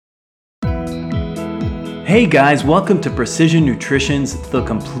Hey guys, welcome to Precision Nutrition's The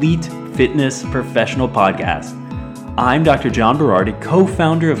Complete Fitness Professional Podcast. I'm Dr. John Berardi,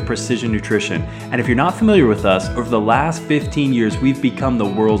 co-founder of Precision Nutrition, and if you're not familiar with us, over the last 15 years, we've become the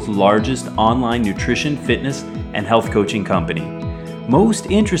world's largest online nutrition, fitness, and health coaching company. Most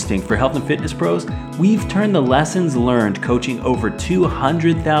interesting for health and fitness pros, we've turned the lessons learned coaching over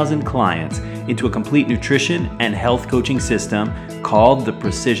 200,000 clients into a complete nutrition and health coaching system called the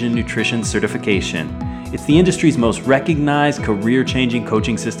Precision Nutrition Certification. It's the industry's most recognized career-changing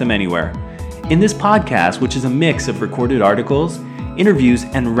coaching system anywhere. In this podcast, which is a mix of recorded articles, interviews,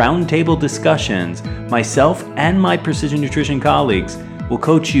 and roundtable discussions, myself and my Precision Nutrition colleagues will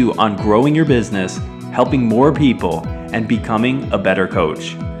coach you on growing your business, helping more people, and becoming a better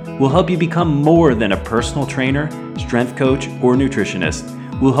coach. We'll help you become more than a personal trainer, strength coach, or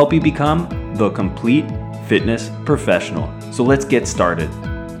nutritionist. We'll help you become the complete fitness professional. So let's get started.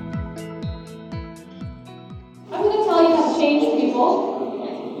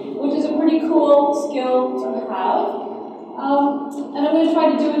 Cool skill to have, and I'm going to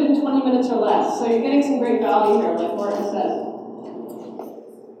try to do it in 20 minutes or less, so you're getting some great value here, like Martin said.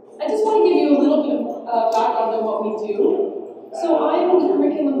 I just want to give you a little bit of background on what we do. So I'm the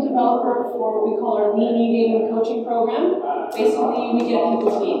curriculum developer for what we call our lean eating coaching program. Basically, we get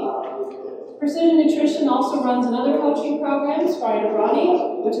people lean. Precision Nutrition also runs another coaching program, Stride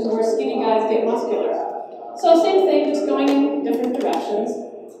Body, which is where skinny guys get muscular. So same thing, just going in different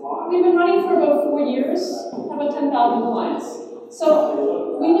directions. We've been running for about 4 years, have about 10,000 clients.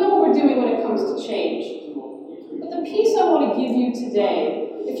 So we know what we're doing when it comes to change. But the piece I want to give you today,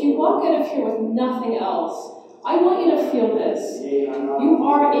 if you walk out of here with nothing else, I want you to feel this. You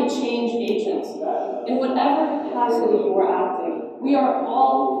are a change agent. In whatever capacity you are acting, we are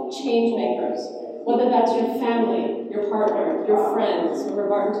all change makers. Whether that's your family, your partner, your friends. Remember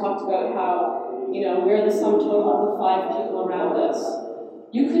Martin talked about how, we're the sum total of the 5 people around us.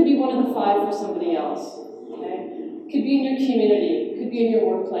 You could be one of the 5 for somebody else, okay? Could be in your community, could be in your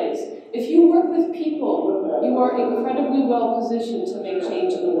workplace. If you work with people, you are incredibly well positioned to make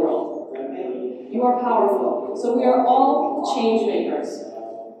change in the world, okay? You are powerful. So we are all change makers.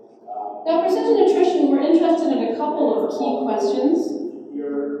 Now, Precision Nutrition, we're interested in a couple of key questions.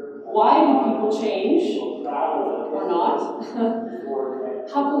 Why do people change, or not?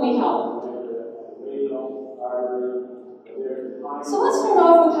 How can we help? So let's start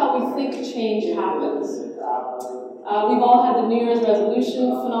off with how we think change happens. We've all had the New Year's resolution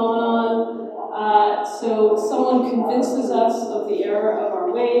phenomenon. So someone convinces us of the error of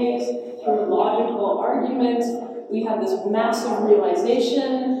our ways through logical argument. We have this massive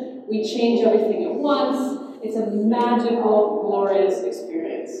realization. We change everything at once. It's a magical, glorious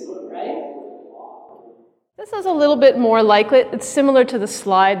experience, right? This is a little bit more like it. It's similar to the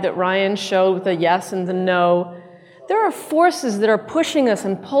slide that Ryan showed with the yes and the no. There are forces that are pushing us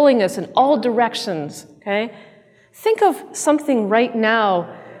and pulling us in all directions, okay? Think of something right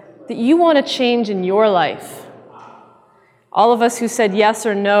now that you want to change in your life. All of us who said yes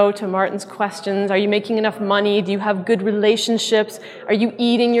or no to Martin's questions, are you making enough money? Do you have good relationships? Are you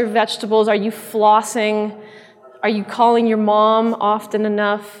eating your vegetables? Are you flossing? Are you calling your mom often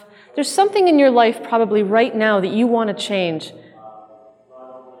enough? There's something in your life probably right now that you want to change.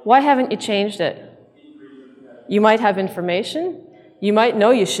 Why haven't you changed it? You might have information. You might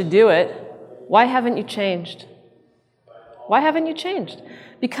know you should do it. Why haven't you changed? Why haven't you changed?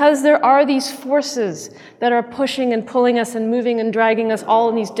 Because there are these forces that are pushing and pulling us and moving and dragging us all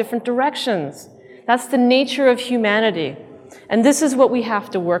in these different directions. That's the nature of humanity. And this is what we have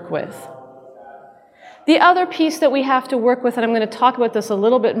to work with. The other piece that we have to work with, and I'm going to talk about this a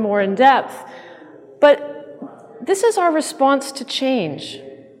little bit more in depth, but this is our response to change.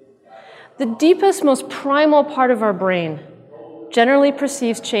 The deepest, most primal part of our brain generally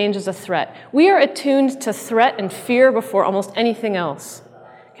perceives change as a threat. We are attuned to threat and fear before almost anything else.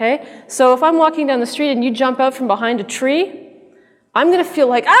 Okay? So if I'm walking down the street and you jump out from behind a tree, I'm going to feel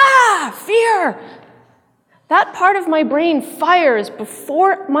like, fear! That part of my brain fires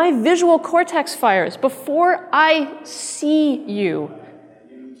before my visual cortex fires. Before I see you,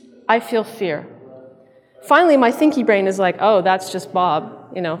 I feel fear. Finally, my thinky brain is like, oh, that's just Bob.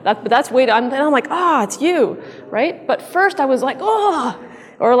 But that's wait. I'm like, it's you, right? But first, I was like,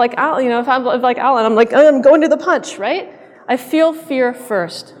 or like, if I'm like Alan, I'm like, I'm going to the punch, right? I feel fear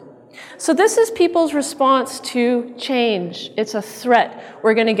first. So this is people's response to change. It's a threat.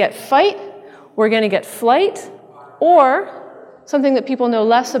 We're going to get fight, we're going to get flight, or something that people know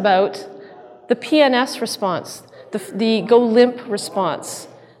less about, the PNS response, the go limp response.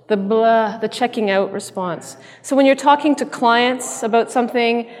 The checking out response. So when you're talking to clients about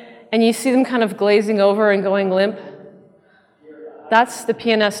something, and you see them kind of glazing over and going limp, that's the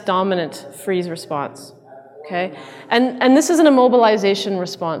PNS dominant freeze response. Okay? And this is an immobilization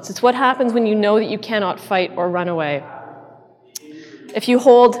response. It's what happens when you know that you cannot fight or run away. If you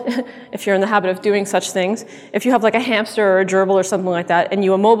hold, if you're in the habit of doing such things, if you have like a hamster or a gerbil or something like that, and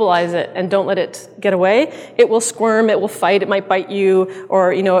you immobilize it and don't let it get away, it will squirm, it will fight, it might bite you,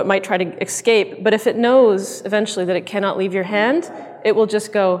 or it might try to escape. But if it knows eventually that it cannot leave your hand, it will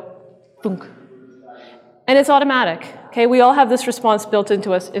just go boonk. And it's automatic. Okay, we all have this response built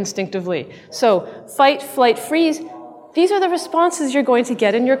into us instinctively. So fight, flight, freeze, these are the responses you're going to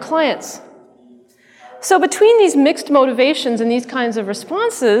get in your clients. So between these mixed motivations and these kinds of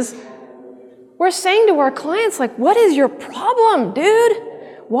responses, we're saying to our clients, like, what is your problem, dude?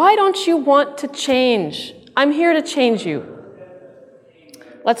 Why don't you want to change? I'm here to change you.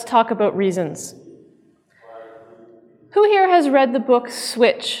 Let's talk about reasons. Who here has read the book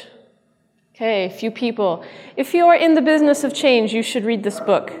Switch? Okay, a few people. If you are in the business of change, you should read this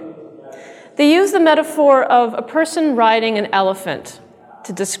book. They use the metaphor of a person riding an elephant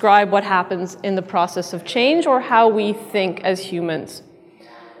to describe what happens in the process of change or how we think as humans.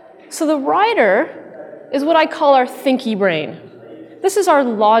 So the rider is what I call our thinky brain. This is our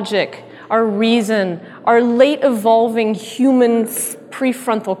logic, our reason, our late evolving human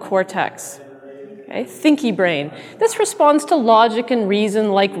prefrontal cortex. Okay? Thinky brain. This responds to logic and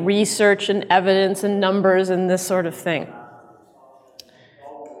reason like research and evidence and numbers and this sort of thing.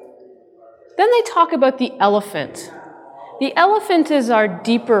 Then they talk about the elephant. The elephant is our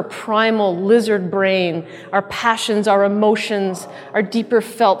deeper primal lizard brain, our passions, our emotions, our deeper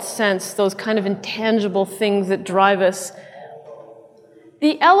felt sense, those kind of intangible things that drive us.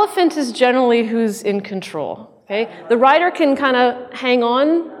 The elephant is generally who's in control. Okay? The rider can kind of hang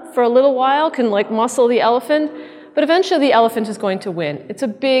on for a little while, can like muscle the elephant, but eventually the elephant is going to win. It's a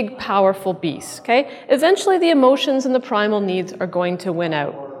big, powerful beast. Okay? Eventually the emotions and the primal needs are going to win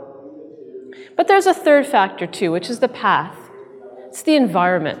out. But there's a third factor too, which is the path. It's the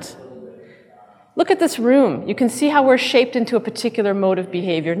environment. Look at this room. You can see how we're shaped into a particular mode of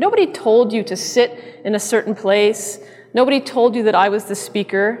behavior. Nobody told you to sit in a certain place. Nobody told you that I was the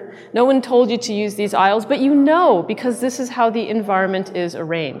speaker. No one told you to use these aisles, but you know because this is how the environment is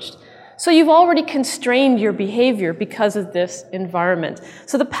arranged. So you've already constrained your behavior because of this environment.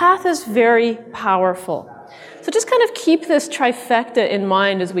 So the path is very powerful. So just kind of keep this trifecta in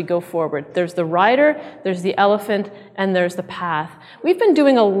mind as we go forward. There's the rider, there's the elephant, and there's the path. We've been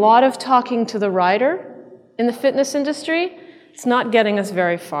doing a lot of talking to the rider in the fitness industry. It's not getting us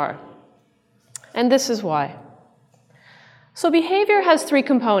very far. And this is why. So behavior has three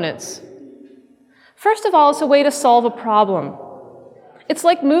components. First of all, it's a way to solve a problem. It's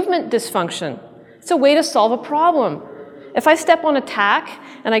like movement dysfunction. It's a way to solve a problem. If I step on a tack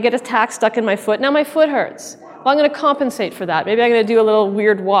and I get a tack stuck in my foot, now my foot hurts. Well, I'm going to compensate for that. Maybe I'm going to do a little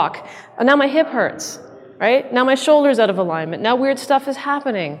weird walk. And now my hip hurts, right? Now my shoulder's out of alignment. Now weird stuff is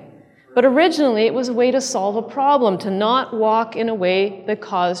happening. But originally, it was a way to solve a problem, to not walk in a way that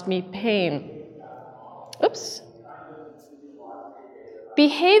caused me pain. Oops.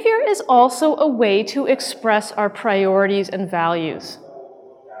 Behavior is also a way to express our priorities and values.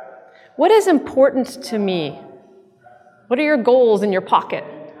 What is important to me? What are your goals in your pocket?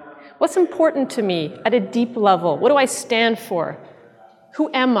 What's important to me at a deep level? What do I stand for?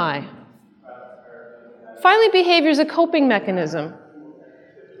 Who am I? Finally, behavior is a coping mechanism.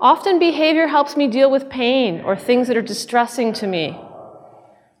 Often behavior helps me deal with pain or things that are distressing to me.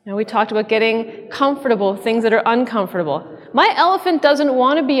 Now, we talked about getting comfortable, things that are uncomfortable. My elephant doesn't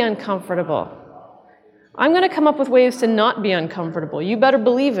want to be uncomfortable. I'm going to come up with ways to not be uncomfortable. You better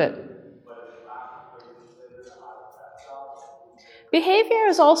believe it. Behavior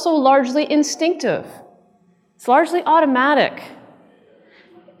is also largely instinctive. It's largely automatic.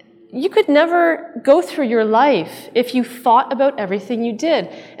 You could never go through your life if you thought about everything you did.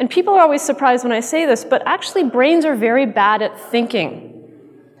 And people are always surprised when I say this, but actually brains are very bad at thinking.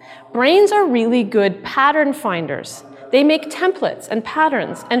 Brains are really good pattern finders. They make templates and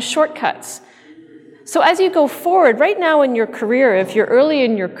patterns and shortcuts. So as you go forward, right now in your career, if you're early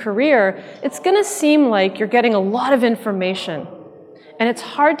in your career, it's going to seem like you're getting a lot of information. And it's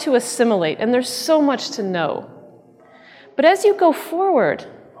hard to assimilate, and there's so much to know. But as you go forward,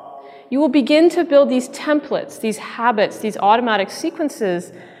 you will begin to build these templates, these habits, these automatic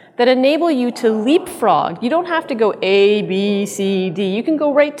sequences that enable you to leapfrog. You don't have to go A, B, C, D. You can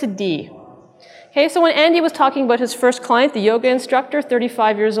go right to D. Okay, so when Andy was talking about his first client, the yoga instructor,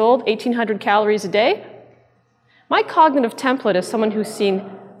 35 years old, 1,800 calories a day, my cognitive template as someone who's seen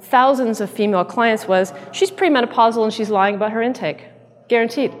thousands of female clients was, she's premenopausal and she's lying about her intake.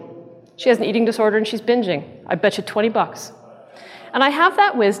 Guaranteed. She has an eating disorder and she's binging. I bet you $20. And I have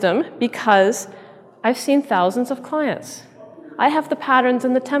that wisdom because I've seen thousands of clients. I have the patterns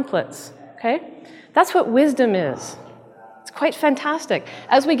and the templates, okay? That's what wisdom is. It's quite fantastic.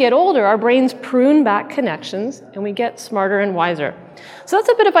 As we get older, our brains prune back connections and we get smarter and wiser. So that's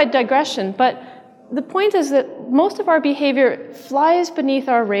a bit of a digression, but the point is that most of our behavior flies beneath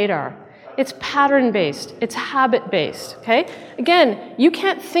our radar. It's pattern-based, it's habit-based, okay? Again, you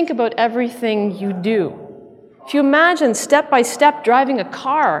can't think about everything you do. If you imagine step by step driving a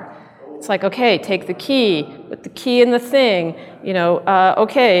car, it's like, okay, take the key, put the key in the thing,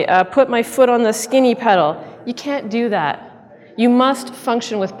 put my foot on the skinny pedal. You can't do that. You must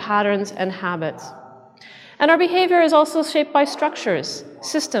function with patterns and habits. And our behavior is also shaped by structures,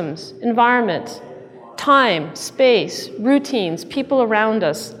 systems, environment, time, space, routines, people around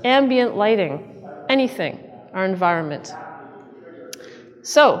us, ambient lighting, anything, our environment.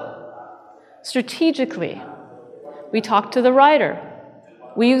 So, strategically, we talk to the rider.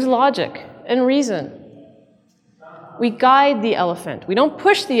 We use logic and reason. We guide the elephant. We don't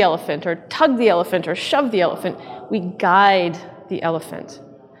push the elephant or tug the elephant or shove the elephant. We guide the elephant.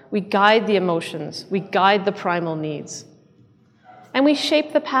 We guide the emotions. We guide the primal needs. And we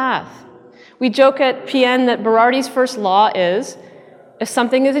shape the path. We joke at PN that Berardi's first law is, if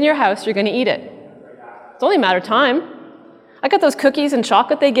something is in your house, you're going to eat it. It's only a matter of time. I got those cookies and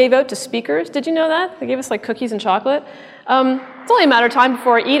chocolate they gave out to speakers. Did you know that? They gave us like cookies and chocolate. It's only a matter of time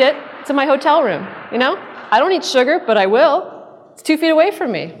before I eat it. It's in my hotel room, you know? I don't eat sugar, but I will. It's 2 feet away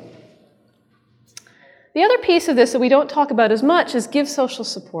from me. The other piece of this that we don't talk about as much is give social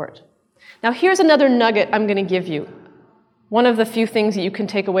support. Now here's another nugget I'm going to give you. One of the few things that you can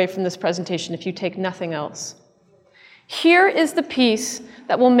take away from this presentation if you take nothing else. Here is the piece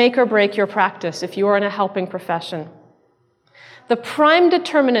that will make or break your practice if you are in a helping profession. The prime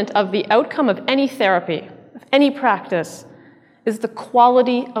determinant of the outcome of any therapy, of any practice, is the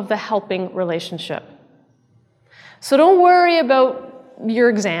quality of the helping relationship. So don't worry about your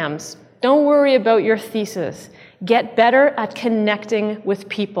exams. Don't worry about your thesis. Get better at connecting with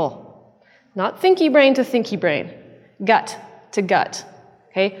people. Not thinky brain to thinky brain. Gut to gut.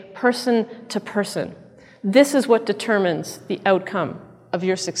 Okay? Person to person. This is what determines the outcome of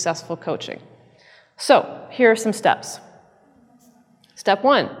your successful coaching. So, here are some steps. Step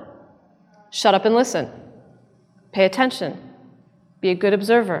 1, shut up and listen. Pay attention. Be a good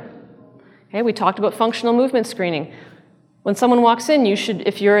observer. Okay, we talked about functional movement screening. When someone walks in, you should,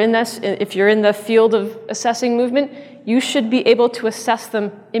 if you're in the field of assessing movement, you should be able to assess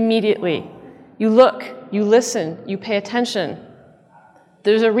them immediately. You look, you listen, you pay attention.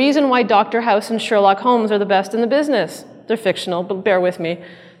 There's a reason why Dr. House and Sherlock Holmes are the best in the business. They're fictional, but bear with me.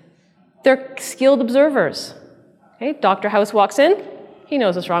 They're skilled observers. Okay, Dr. House walks in, he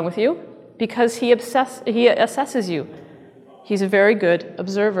knows what's wrong with you because he assesses you. He's a very good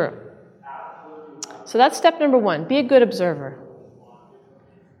observer. So that's step number 1, be a good observer.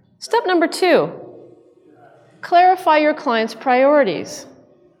 Step number 2, clarify your client's priorities.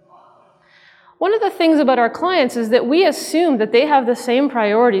 One of the things about our clients is that we assume that they have the same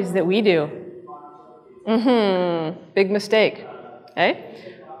priorities that we do. Big mistake.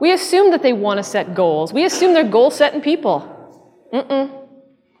 Okay? We assume that they want to set goals. We assume they're goal-setting people.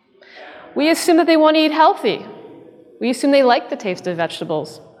 We assume that they want to eat healthy. We assume they like the taste of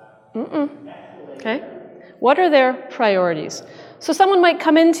vegetables. Okay? What are their priorities? So someone might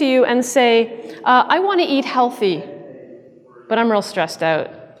come into you and say, I want to eat healthy, but I'm real stressed out.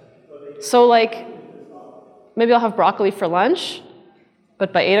 So like, maybe I'll have broccoli for lunch,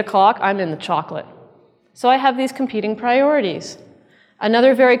 but by 8 o'clock, I'm in the chocolate. So I have these competing priorities.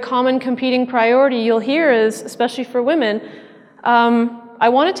 Another very common competing priority you'll hear is, especially for women, I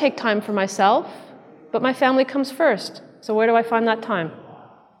want to take time for myself, but my family comes first. So where do I find that time?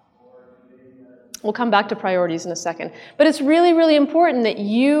 We'll come back to priorities in a second. But it's really, really important that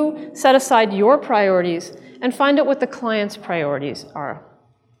you set aside your priorities and find out what the client's priorities are.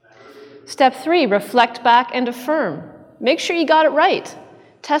 Step 3, reflect back and affirm. Make sure you got it right.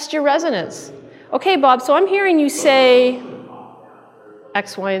 Test your resonance. Okay, Bob, so I'm hearing you say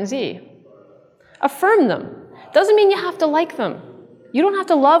X, Y, and Z. Affirm them. Doesn't mean you have to like them. You don't have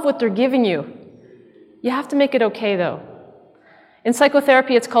to love what they're giving you. You have to make it okay, though. In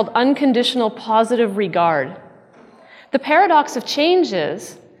psychotherapy, it's called unconditional positive regard. The paradox of change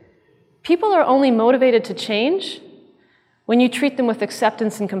is people are only motivated to change when you treat them with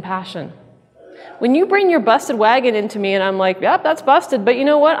acceptance and compassion. When you bring your busted wagon into me and I'm like, yep, that's busted, but you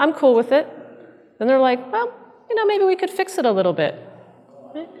know what? I'm cool with it. Then they're like, well, maybe we could fix it a little bit.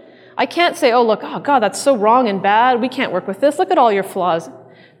 I can't say, oh, look, oh, God, that's so wrong and bad. We can't work with this. Look at all your flaws.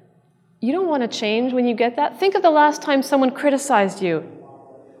 You don't want to change when you get that. Think of the last time someone criticized you.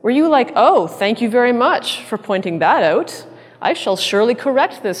 Were you like, oh, thank you very much for pointing that out. I shall surely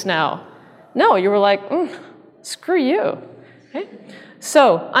correct this now. No, you were like, screw you. Okay?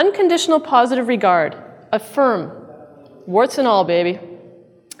 So, unconditional positive regard. Affirm. Warts and all, baby.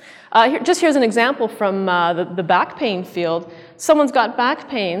 Here's an example from the back pain field. Someone's got back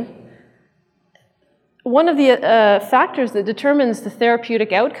pain. One of the factors that determines the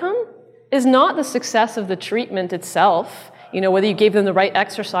therapeutic outcome is not the success of the treatment itself, whether you gave them the right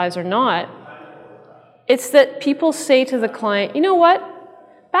exercise or not. It's that people say to the client, you know what?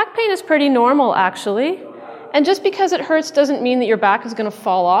 Back pain is pretty normal, actually. And just because it hurts doesn't mean that your back is going to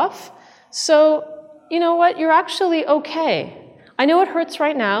fall off. So, you know what? You're actually okay. I know it hurts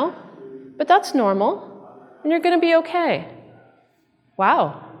right now, but that's normal, and you're going to be okay.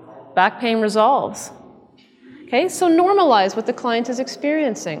 Wow. Back pain resolves. Okay, so normalize what the client is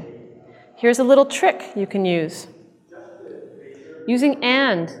experiencing. Here's a little trick you can use. Using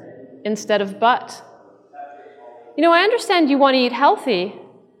and instead of but. I understand you want to eat healthy,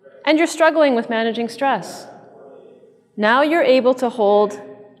 and you're struggling with managing stress. Now you're able to hold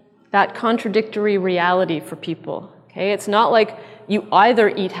that contradictory reality for people. Okay, it's not like you either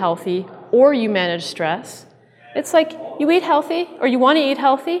eat healthy or you manage stress. It's like you eat healthy, or you want to eat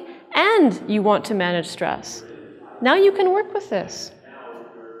healthy, and you want to manage stress. Now you can work with this.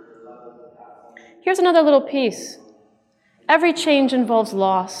 Here's another little piece. Every change involves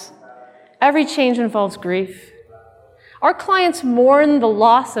loss. Every change involves grief. Our clients mourn the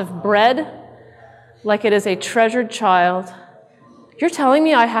loss of bread like it is a treasured child. You're telling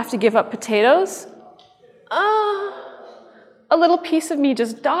me I have to give up potatoes? A little piece of me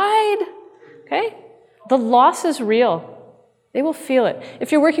just died. Okay? The loss is real. They will feel it.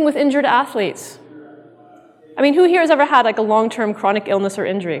 If you're working with injured athletes, who here has ever had like a long-term chronic illness or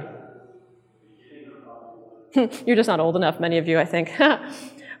injury? You're just not old enough, many of you, I think.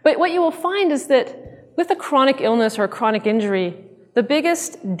 But what you will find is that with a chronic illness or a chronic injury, the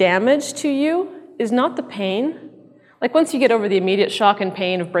biggest damage to you is not the pain. Like once you get over the immediate shock and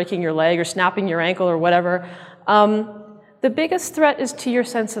pain of breaking your leg or snapping your ankle or whatever, the biggest threat is to your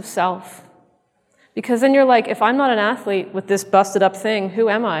sense of self. Because then you're like, if I'm not an athlete with this busted up thing, who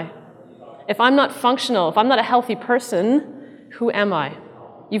am I? If I'm not functional, if I'm not a healthy person, who am I?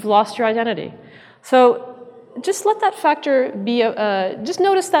 You've lost your identity. So just let that factor be, just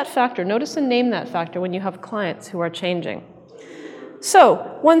notice that factor. Notice and name that factor when you have clients who are changing.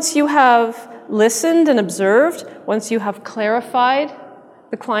 So once you have listened and observed, once you have clarified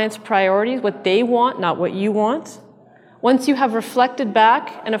the client's priorities, what they want, not what you want, once you have reflected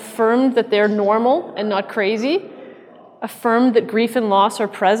back and affirmed that they're normal and not crazy, affirmed that grief and loss are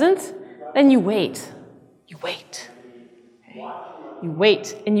present, then you wait. You wait. Okay? You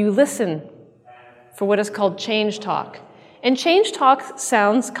wait and you listen for what is called change talk. And change talk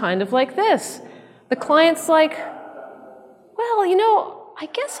sounds kind of like this. The client's like, well, I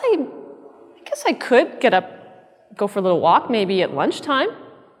guess I could get up, go for a little walk, maybe at lunchtime.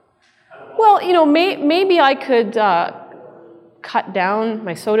 Well, maybe I could cut down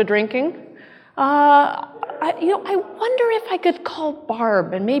my soda drinking. I wonder if I could call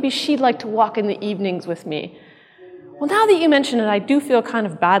Barb, and maybe she'd like to walk in the evenings with me. Well, now that you mention it, I do feel kind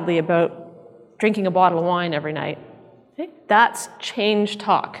of badly about drinking a bottle of wine every night. Okay? That's change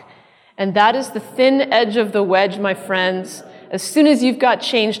talk. And that is the thin edge of the wedge, my friends. As soon as you've got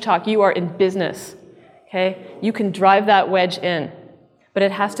change talk, you are in business. Okay? You can drive that wedge in. But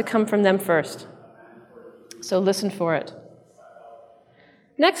it has to come from them first. So listen for it.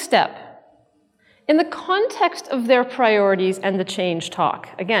 Next step. In the context of their priorities and the change talk,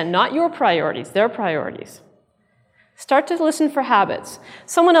 again, not your priorities, their priorities, start to listen for habits.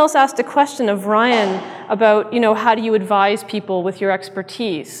 Someone else asked a question of Ryan about, how do you advise people with your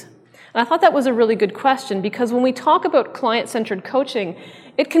expertise? And I thought that was a really good question because when we talk about client-centered coaching,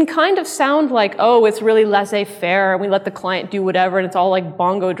 it can kind of sound like, oh, it's really laissez-faire and we let the client do whatever and it's all like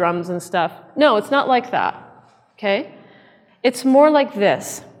bongo drums and stuff. No, it's not like that, okay? It's more like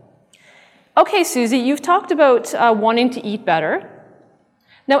this. Okay, Susie, you've talked about wanting to eat better.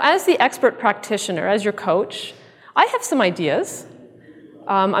 Now, as the expert practitioner, as your coach, I have some ideas.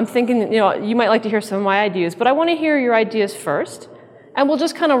 I'm thinking, you might like to hear some of my ideas, but I want to hear your ideas first, and we'll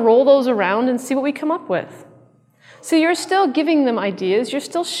just kind of roll those around and see what we come up with. So you're still giving them ideas, you're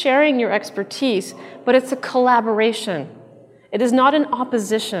still sharing your expertise, but it's a collaboration. It is not an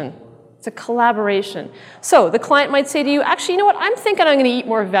opposition. It's a collaboration. So the client might say to you, actually, you know what, I'm thinking I'm going to eat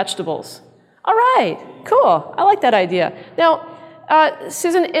more vegetables. All right, cool, I like that idea. Now,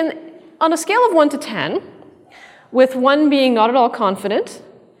 Susan, on a scale of 1 to 10, with 1 being not at all confident,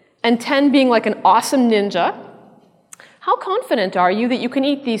 and 10 being like an awesome ninja, how confident are you that you can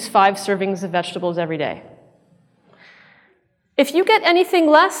eat these 5 servings of vegetables every day? If you get anything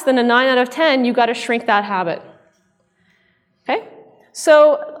less than a 9 out of 10, you got to shrink that habit. Okay?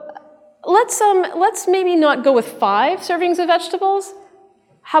 So let's maybe not go with 5 servings of vegetables.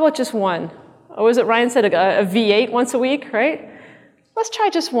 How about just 1? Or was it Ryan said a V8 once a week, right? Let's try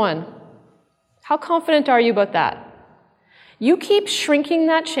just 1. How confident are you about that? You keep shrinking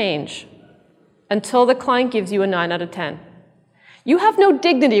that change until the client gives you a 9 out of 10. You have no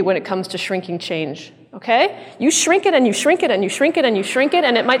dignity when it comes to shrinking change, okay? You shrink it and you shrink it and you shrink it and you shrink it,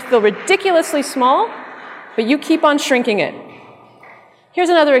 and it might feel ridiculously small, but you keep on shrinking it. Here's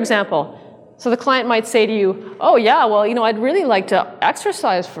another example. So the client might say to you, oh yeah, well, I'd really like to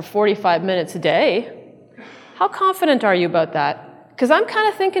exercise for 45 minutes a day. How confident are you about that? Because I'm kind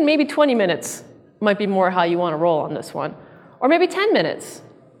of thinking maybe 20 minutes might be more how you want to roll on this one. Or maybe 10 minutes.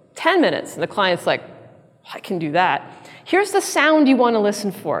 10 minutes. And the client's like, I can do that. Here's the sound you want to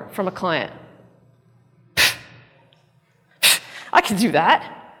listen for from a client. I can do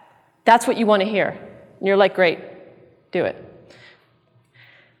that. That's what you want to hear. And you're like, great, do it.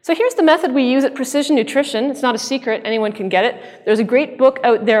 So here's the method we use at Precision Nutrition. It's not a secret. Anyone can get it. There's a great book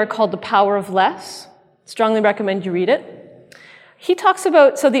out there called The Power of Less. Strongly recommend you read it. He talks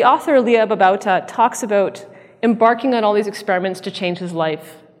about, so the author, Leah Babauta, talks about embarking on all these experiments to change his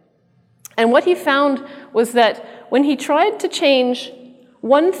life. And what he found was that when he tried to change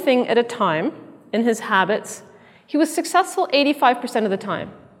one thing at a time in his habits, he was successful 85% of the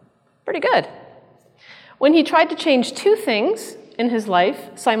time. Pretty good. When he tried to change 2 things in his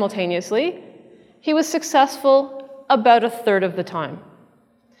life simultaneously, he was successful about 1/3 of the time.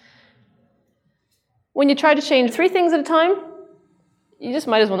 When you try to change 3 things at a time, you just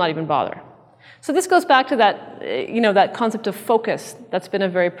might as well not even bother. So this goes back to that, that concept of focus that's been a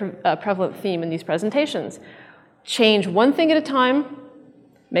very prevalent theme in these presentations. Change one thing at a time,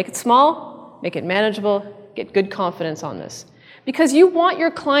 make it small, make it manageable, get good confidence on this. Because you want your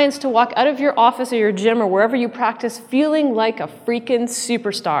clients to walk out of your office or your gym or wherever you practice feeling like a freaking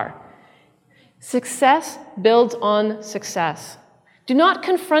superstar. Success builds on success. Do not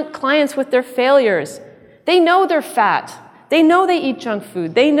confront clients with their failures. They know they're fat. They know they eat junk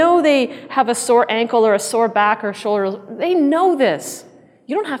food. They know they have a sore ankle or a sore back or shoulder. They know this.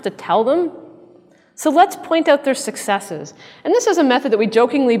 You don't have to tell them. So let's point out their successes. And this is a method that we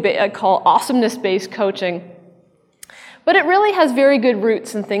jokingly call awesomeness-based coaching. But it really has very good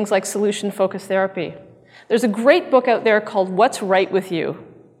roots in things like solution-focused therapy. There's a great book out there called What's Right With You?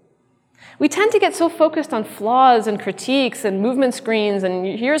 We tend to get so focused on flaws and critiques and movement screens, and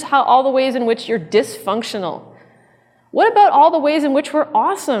here's how all the ways in which you're dysfunctional. What about all the ways in which we're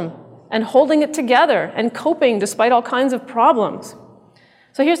awesome and holding it together and coping despite all kinds of problems?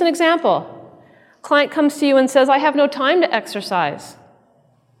 So here's an example. Client comes to you and says, I have no time to exercise.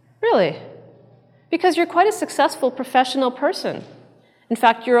 Really? Because you're quite a successful professional person. In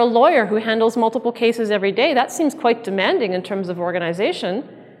fact, you're a lawyer who handles multiple cases every day. That seems quite demanding in terms of organization.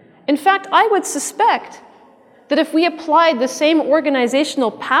 In fact, I would suspect that if we applied the same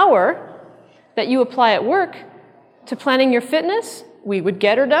organizational power that you apply at work to planning your fitness, we would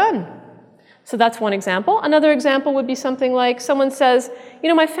get her done. So that's one example. Another example would be something like someone says,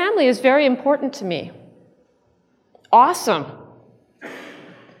 my family is very important to me. Awesome.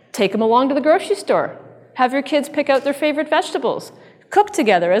 Take them along to the grocery store. Have your kids pick out their favorite vegetables. Cook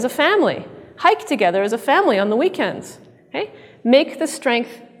together as a family. Hike together as a family on the weekends. Okay? Make the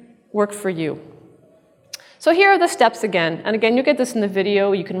strength work for you. So here are the steps again. And again, you get this in the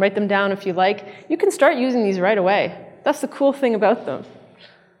video. You can write them down if you like. You can start using these right away. That's the cool thing about them.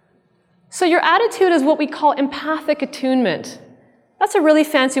 So your attitude is what we call empathic attunement. That's a really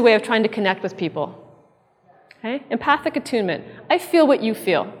fancy way of trying to connect with people. Okay? Empathic attunement. I feel what you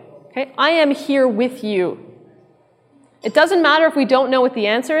feel. Okay? I am here with you. It doesn't matter if we don't know what the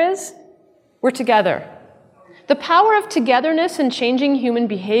answer is. We're together. The power of togetherness in changing human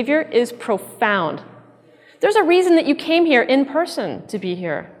behavior is profound. There's a reason that you came here in person to be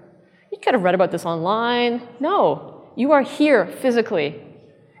here. You could have read about this online. No, you are here physically.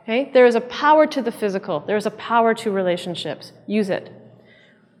 Okay? There is a power to the physical. There is a power to relationships. Use it.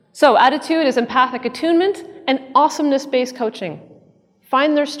 So attitude is empathic attunement and awesomeness-based coaching.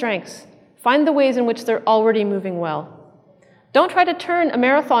 Find their strengths. Find the ways in which they're already moving well. Don't try to turn a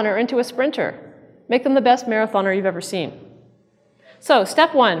marathoner into a sprinter. Make them the best marathoner you've ever seen. So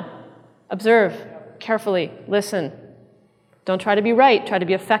step 1, observe carefully, listen. Don't try to be right, try to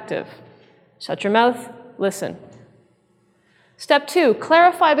be effective. Shut your mouth, listen. Step 2,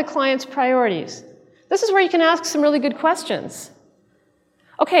 clarify the client's priorities. This is where you can ask some really good questions.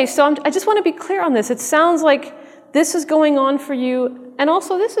 Okay, so I just want to be clear on this. It sounds like this is going on for you, and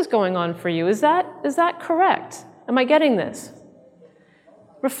also this is going on for you. Is that correct? Am I getting this?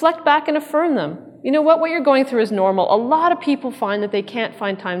 Reflect back and affirm them. You know what you're going through is normal. A lot of people find that they can't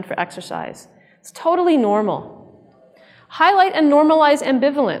find time for exercise. It's totally normal. Highlight and normalize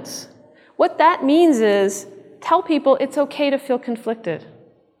ambivalence. What that means is tell people it's okay to feel conflicted.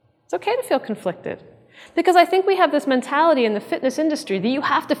 It's okay to feel conflicted. Because I think we have this mentality in the fitness industry that you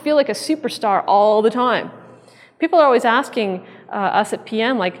have to feel like a superstar all the time. People are always asking us at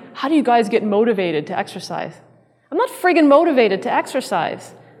PM, like, how do you guys get motivated to exercise? I'm not friggin' motivated to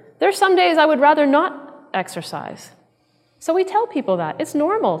exercise. There are some days I would rather not exercise. So we tell people that. It's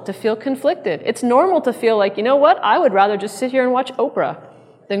normal to feel conflicted. It's normal to feel like, you know what, I would rather just sit here and watch Oprah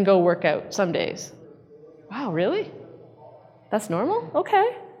than go work out some days. Wow, really? That's normal?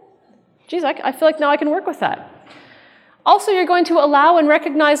 Okay. Geez, I feel like now I can work with that. Also, you're going to allow and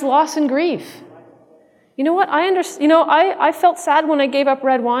recognize loss and grief. You know what? I felt sad when I gave up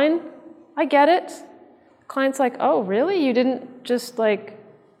red wine. I get it. The client's like, oh, really? You didn't just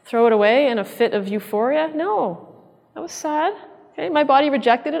throw it away in a fit of euphoria? No, I was sad. Okay, my body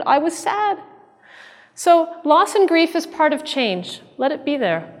rejected it. I was sad. So loss and grief is part of change. Let it be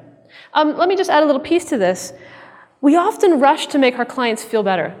there. Let me just add a little piece to this. We often rush to make our clients feel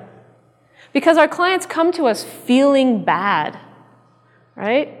better because our clients come to us feeling bad,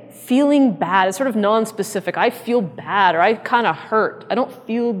 right? Feeling bad is sort of non-specific. I feel bad, or I kind of hurt. I don't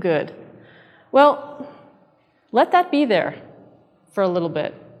feel good. Well, let that be there for a little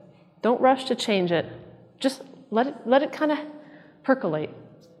bit. Don't rush to change it. Just let it kind of percolate.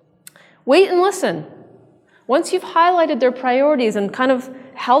 Wait and listen. Once you've highlighted their priorities and kind of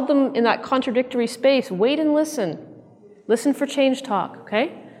held them in that contradictory space, wait and listen. Listen for change talk,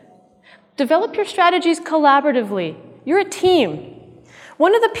 okay? Develop your strategies collaboratively. You're a team.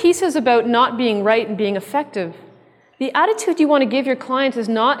 One of the pieces about not being right and being effective, the attitude you want to give your client is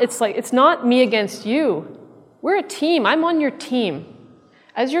not, it's not me against you. We're a team. I'm on your team.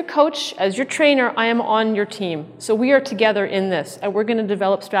 As your coach, as your trainer, I am on your team. So we are together in this, and we're going to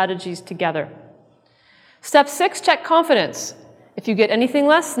develop strategies together. Step 6, check confidence. If you get anything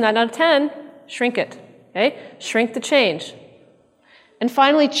less than 9 out of 10, shrink it. Okay? Shrink the change. And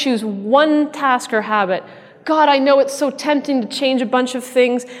finally, choose one task or habit. God, I know it's so tempting to change a bunch of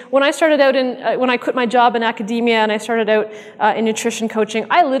things. When I started out when I quit my job in academia and I started out in nutrition coaching,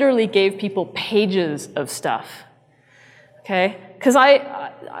 I literally gave people pages of stuff. Okay? Because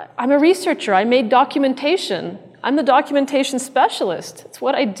I'm a researcher. I made documentation. I'm the documentation specialist. It's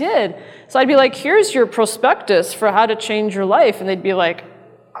what I did. So I'd be like, here's your prospectus for how to change your life. And they'd be like,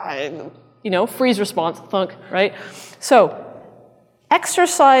 freeze response, thunk, right? So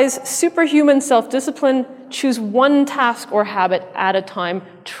exercise superhuman self-discipline. Choose one task or habit at a time.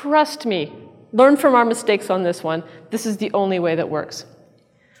 Trust me. Learn from our mistakes on this one. This is the only way that works.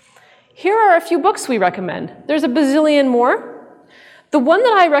 Here are a few books we recommend. There's a bazillion more. The one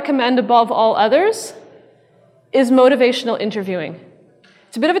that I recommend above all others is Motivational Interviewing.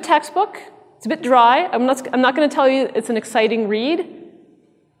 It's a bit of a textbook. It's a bit dry. I'm not going to tell you it's an exciting read,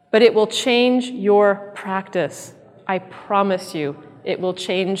 but it will change your practice. I promise you, it will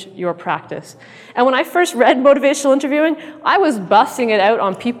change your practice. And when I first read Motivational Interviewing, I was busting it out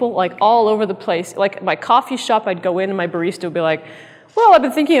on people all over the place. Like my coffee shop, I'd go in and my barista would be like, well, I've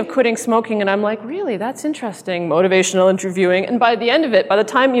been thinking of quitting smoking, and I'm like, really, that's interesting, motivational interviewing. And by the end of it, by the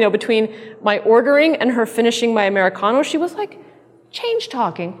time, between my ordering and her finishing my Americano, she was like, change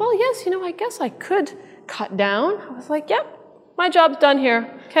talking. Well, yes, I guess I could cut down. I was like, yep, my job's done here,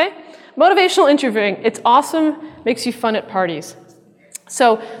 okay? Motivational interviewing, it's awesome, makes you fun at parties.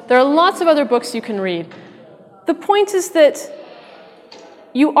 So there are lots of other books you can read. The point is that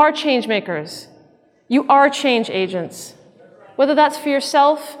you are change makers. You are change agents. Whether that's for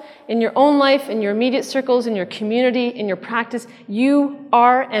yourself, in your own life, in your immediate circles, in your community, in your practice, you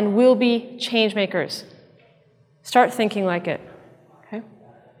are and will be change makers. Start thinking like it. Okay?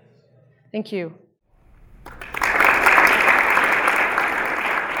 Thank you.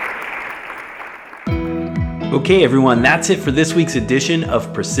 Okay, everyone, that's it for this week's edition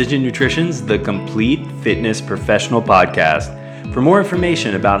of Precision Nutrition's The Complete Fitness Professional Podcast. For more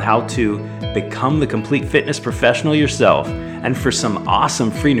information about how to become the complete fitness professional yourself, and for some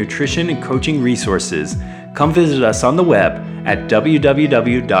awesome free nutrition and coaching resources, come visit us on the web at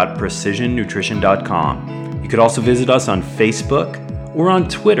www.precisionnutrition.com. You could also visit us on Facebook or on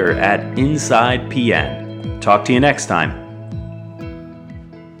Twitter at InsidePN. Talk to you next time.